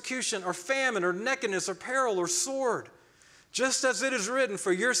persecution or famine or nakedness or peril or sword. Just as it is written,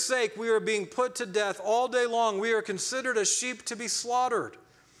 for your sake we are being put to death all day long. We are considered as sheep to be slaughtered.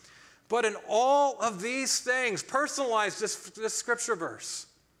 But in all of these things, personalize this scripture verse.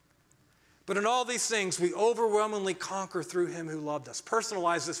 But in all these things, we overwhelmingly conquer through him who loved us.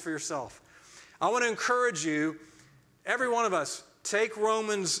 Personalize this for yourself. I want to encourage you, every one of us, take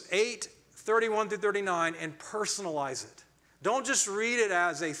Romans 8:31 through 39 and personalize it. Don't just read it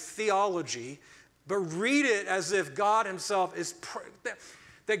as a theology, but read it as if God himself is,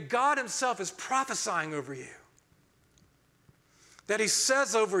 that God himself is prophesying over you. That he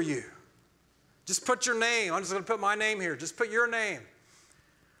says over you. Just put your name. I'm just going to put my name here. Just put your name.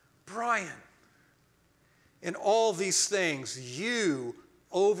 Bryan, in all these things, you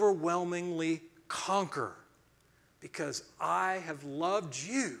overwhelmingly conquer because I have loved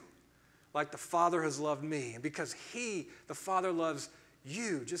you like the Father has loved me, and because the Father, loves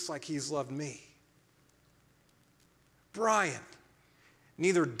you just like he's loved me. Bryan,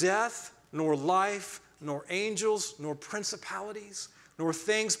 neither death, nor life, nor angels, nor principalities, nor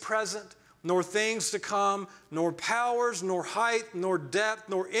things present, nor things to come, nor powers, nor height, nor depth,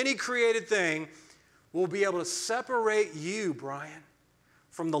 nor any created thing will be able to separate you, Bryan,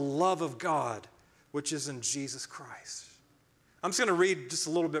 from the love of God, which is in Jesus Christ. I'm just going to read just a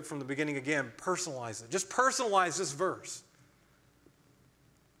little bit from the beginning again. Personalize it. Just personalize this verse.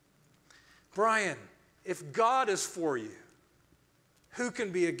 Bryan, if God is for you, who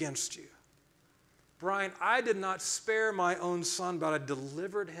can be against you? Bryan, I did not spare my own son, but I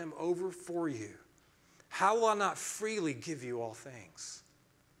delivered him over for you. How will I not freely give you all things?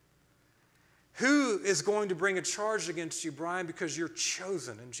 Who is going to bring a charge against you, Bryan, because you're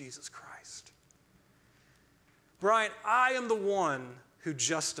chosen in Jesus Christ? Bryan, I am the one who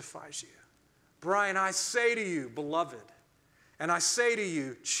justifies you. Bryan, I say to you, beloved, and I say to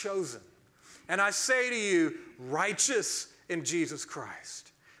you, chosen, and I say to you, righteous in Jesus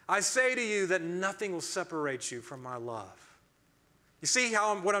Christ. I say to you that nothing will separate you from my love. You see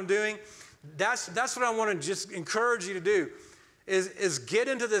what I'm doing? That's what I want to just encourage you to do, is get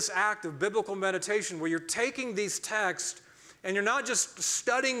into this act of biblical meditation where you're taking these texts and you're not just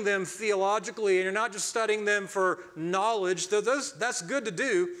studying them theologically and you're not just studying them for knowledge, though that's good to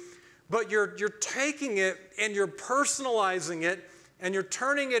do, but you're taking it and you're personalizing it and you're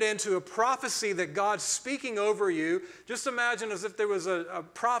turning it into a prophecy that God's speaking over you. Just imagine as if there was a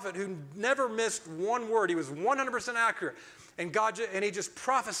prophet who never missed one word. He was 100% accurate. And he just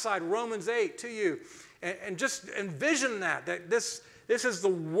prophesied Romans 8 to you. And just envision that this is the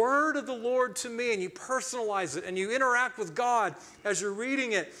word of the Lord to me, and you personalize it, and you interact with God as you're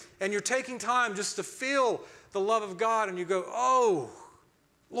reading it, and you're taking time just to feel the love of God, and you go, oh,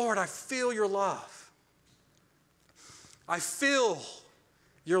 Lord, I feel your love. I feel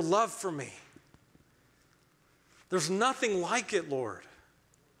your love for me. There's nothing like it, Lord.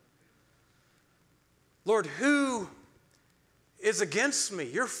 Lord, who is against me?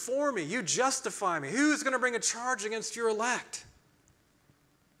 You're for me. You justify me. Who's going to bring a charge against your elect?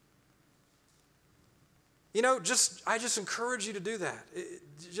 You know, I just encourage you to do that.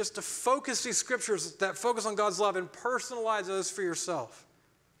 Just to focus these scriptures that focus on God's love and personalize those for yourself.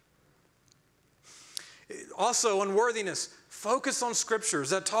 Also, unworthiness. Focus on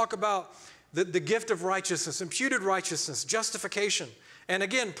scriptures that talk about the gift of righteousness, imputed righteousness, justification. And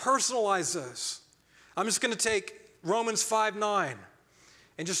again, personalize those. I'm just going to take Romans 5:9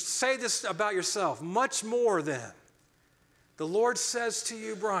 and just say this about yourself. Much more than. The Lord says to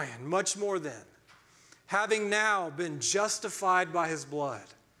you, Bryan, much more than. Having now been justified by his blood,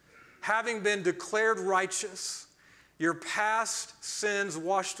 having been declared righteous, your past sins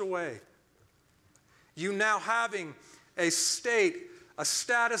washed away, you now having a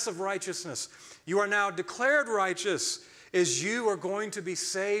status of righteousness, you are now declared righteous as you are going to be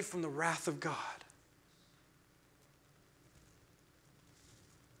saved from the wrath of God.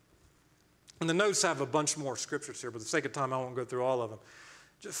 And the notes have a bunch more scriptures here, but for the sake of time, I won't go through all of them.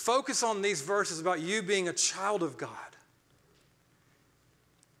 Just focus on these verses about you being a child of God.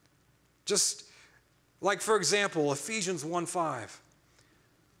 Just like, for example, Ephesians 1:5.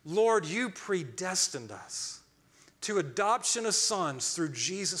 Lord, you predestined us to adoption as sons through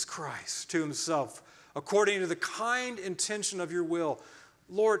Jesus Christ to himself, according to the kind intention of your will.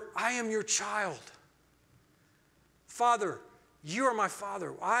 Lord, I am your child. Father, you are my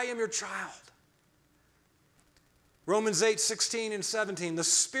father. I am your child. Romans 8:16 and 17. The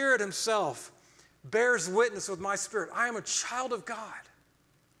Spirit himself bears witness with my spirit. I am a child of God.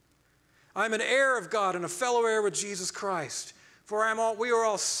 I am an heir of God and a fellow heir with Jesus Christ. For we are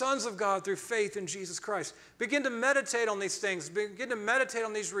all sons of God through faith in Jesus Christ. Begin to meditate on these things. Begin to meditate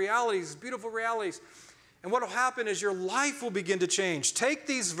on these realities, beautiful realities. And what will happen is your life will begin to change. Take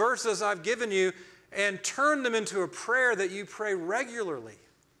these verses I've given you and turn them into a prayer that you pray regularly.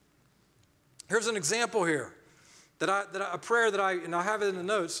 Here's an example here, a prayer that and I have it in the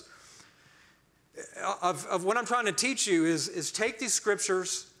notes, of what I'm trying to teach you is take these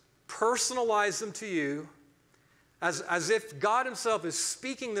scriptures, personalize them to you, as if God himself is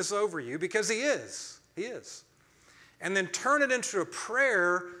speaking this over you, because he is. He is. And then turn it into a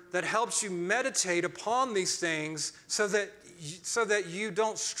prayer that helps you meditate upon these things so that you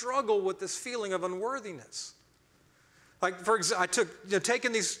don't struggle with this feeling of unworthiness. Like, for example,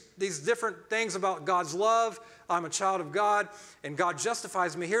 taking these different things about God's love. I'm a child of God, and God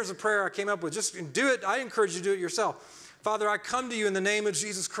justifies me. Here's a prayer I came up with. Just do it. I encourage you to do it yourself. Father, I come to you in the name of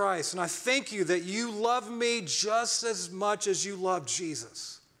Jesus Christ, and I thank you that you love me just as much as you love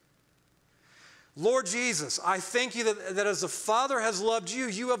Jesus. Lord Jesus, I thank you that as the Father has loved you,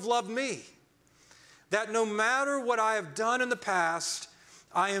 you have loved me. That no matter what I have done in the past,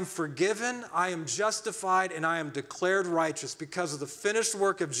 I am forgiven, I am justified, and I am declared righteous because of the finished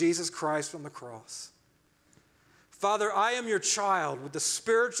work of Jesus Christ on the cross. Father, I am your child with the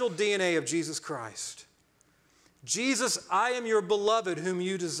spiritual DNA of Jesus Christ. Jesus, I am your beloved whom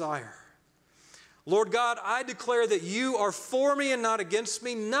you desire. Lord God, I declare that you are for me and not against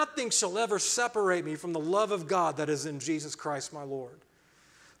me. Nothing shall ever separate me from the love of God that is in Jesus Christ my Lord.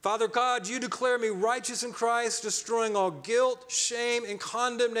 Father God, you declare me righteous in Christ, destroying all guilt, shame, and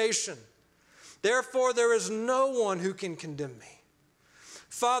condemnation. Therefore, there is no one who can condemn me.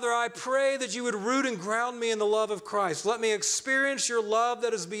 Father, I pray that you would root and ground me in the love of Christ. Let me experience your love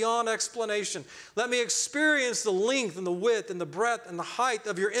that is beyond explanation. Let me experience the length and the width and the breadth and the height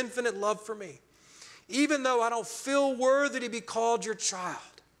of your infinite love for me. Even though I don't feel worthy to be called your child,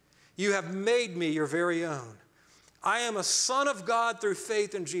 you have made me your very own. I am a son of God through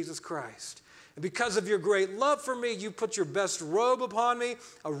faith in Jesus Christ. And because of your great love for me, you put your best robe upon me,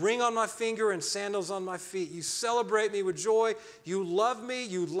 a ring on my finger, and sandals on my feet. You celebrate me with joy. You love me.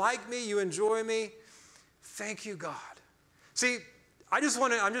 You like me. You enjoy me. Thank you, God. See, I'm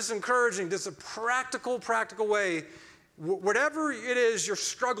just encouraging this a practical way. Whatever it is you're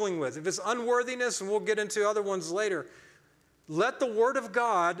struggling with, if it's unworthiness, and we'll get into other ones later, let the Word of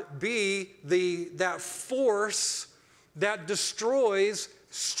God be that force that destroys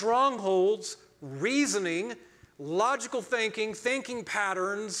strongholds, reasoning, logical thinking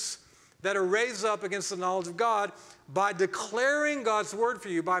patterns that are raised up against the knowledge of God by declaring God's word for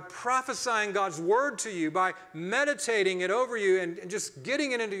you, by prophesying God's word to you, by meditating it over you and just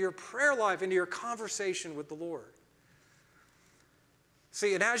getting it into your prayer life, into your conversation with the Lord.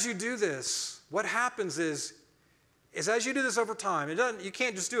 See, and as you do this, what happens is as you do this over time, you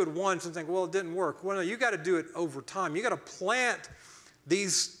can't just do it once and think, well, it didn't work. Well, no, you got to do it over time. You got to plant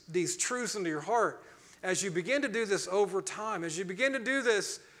these truths into your heart, as you begin to do this over time, as you begin to do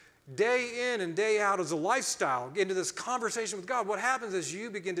this day in and day out as a lifestyle, into this conversation with God, what happens is you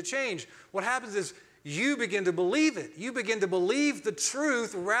begin to change. What happens is you begin to believe it. You begin to believe the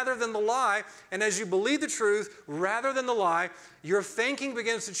truth rather than the lie. And as you believe the truth rather than the lie, your thinking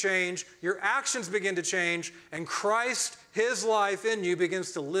begins to change, your actions begin to change, and Christ, his life in you,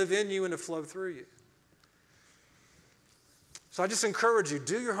 begins to live in you and to flow through you. So I just encourage you,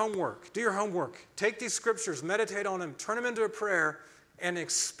 do your homework. Do your homework. Take these scriptures, meditate on them, turn them into a prayer, and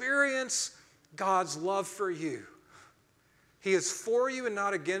experience God's love for you. He is for you and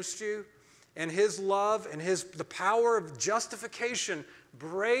not against you. And his love and the power of justification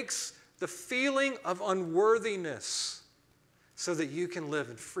breaks the feeling of unworthiness so that you can live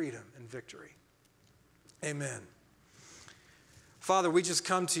in freedom and victory. Amen. Father, we just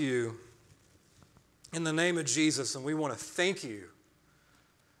come to you in the name of Jesus, and we want to thank you.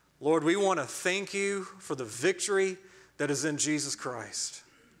 Lord, we want to thank you for the victory that is in Jesus Christ.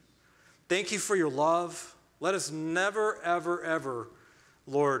 Thank you for your love. Let us never, ever, ever,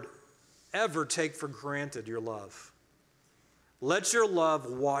 Lord, ever take for granted your love. Let your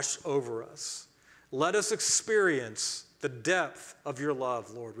love wash over us. Let us experience the depth of your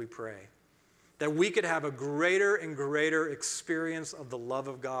love, Lord, we pray. That we could have a greater and greater experience of the love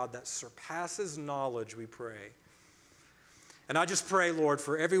of God that surpasses knowledge, we pray. And I just pray, Lord,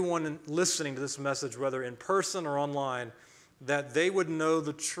 for everyone listening to this message, whether in person or online, that they would know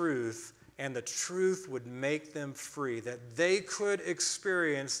the truth and the truth would make them free, that they could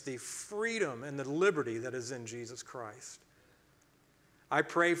experience the freedom and the liberty that is in Jesus Christ. I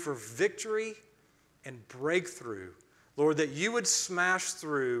pray for victory and breakthrough, Lord, that you would smash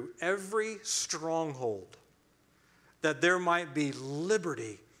through every stronghold, that there might be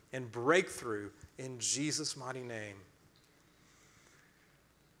liberty and breakthrough in Jesus' mighty name.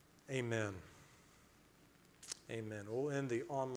 Amen. Amen. We'll end the online.